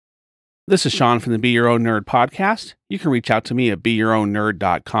This is Sean from the Be Your Own Nerd podcast. You can reach out to me at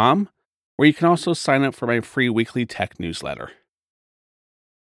beyourownnerd.com, where you can also sign up for my free weekly tech newsletter.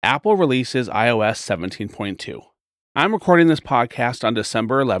 Apple releases iOS 17.2. I'm recording this podcast on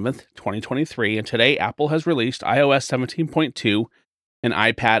December 11th, 2023, and today Apple has released iOS 17.2 and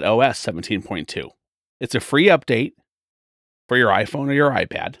iPad OS 17.2. It's a free update for your iPhone or your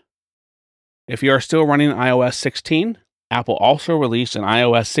iPad. If you are still running iOS 16, Apple also released an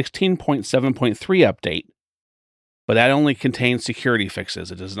iOS 16.7.3 update, but that only contains security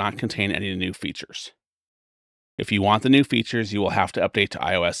fixes. It does not contain any new features. If you want the new features, you will have to update to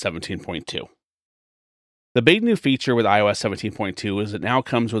iOS 17.2. The big new feature with iOS 17.2 is it now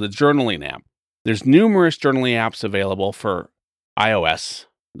comes with a journaling app. There's numerous journaling apps available for iOS.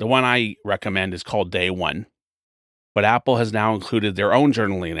 The one I recommend is called Day One, but Apple has now included their own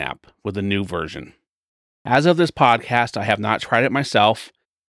journaling app with a new version. As of this podcast, I have not tried it myself,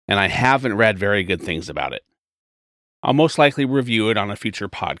 and I haven't read very good things about it. I'll most likely review it on a future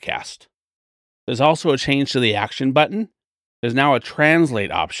podcast. There's also a change to the action button. There's now a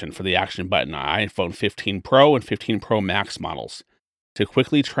translate option for the action button on iPhone 15 Pro and 15 Pro Max models to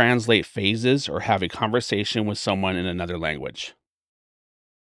quickly translate phases or have a conversation with someone in another language.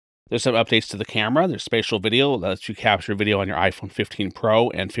 There's some updates to the camera. There's spatial video that lets you capture video on your iPhone 15 Pro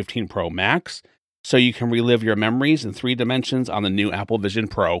and 15 Pro Max, so you can relive your memories in 3 dimensions on the new Apple Vision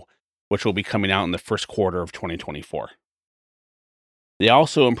Pro, which will be coming out in the first quarter of 2024. They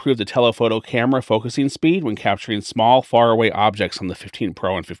also improved the telephoto camera focusing speed when capturing small, faraway objects on the 15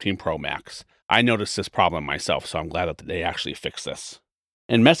 Pro and 15 Pro Max. I noticed this problem myself, so I'm glad that they actually fixed this.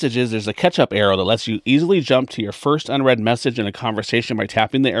 In Messages, there's a catch-up arrow that lets you easily jump to your first unread message in a conversation by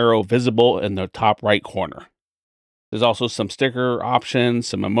tapping the arrow visible in the top right corner. There's also some sticker options,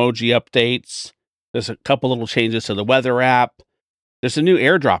 some emoji updates. There's a couple little changes to the weather app. There's some new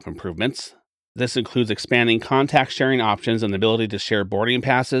AirDrop improvements. This includes expanding contact sharing options and the ability to share boarding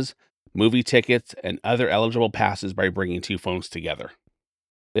passes, movie tickets, and other eligible passes by bringing 2 phones together.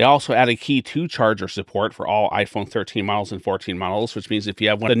 They also added Key 2 charger support for all iPhone 13 models and 14 models, which means if you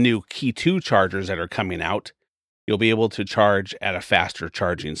have one of the new Key 2 chargers that are coming out, you'll be able to charge at a faster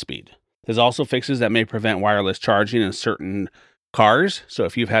charging speed. There's also fixes that may prevent wireless charging in certain cars, so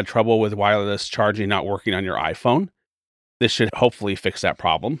if you've had trouble with wireless charging not working on your iPhone, this should hopefully fix that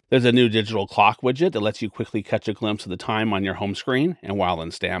problem. There's a new digital clock widget that lets you quickly catch a glimpse of the time on your home screen and while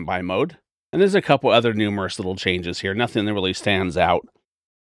in standby mode. And there's a couple other numerous little changes here, nothing that really stands out.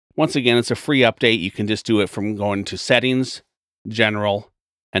 Once again, it's a free update. You can just do it from going to Settings, General,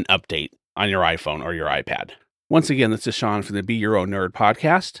 and Update on your iPhone or your iPad. Once again, this is Sean from the Be Your Own Nerd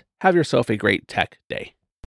podcast. Have yourself a great tech day.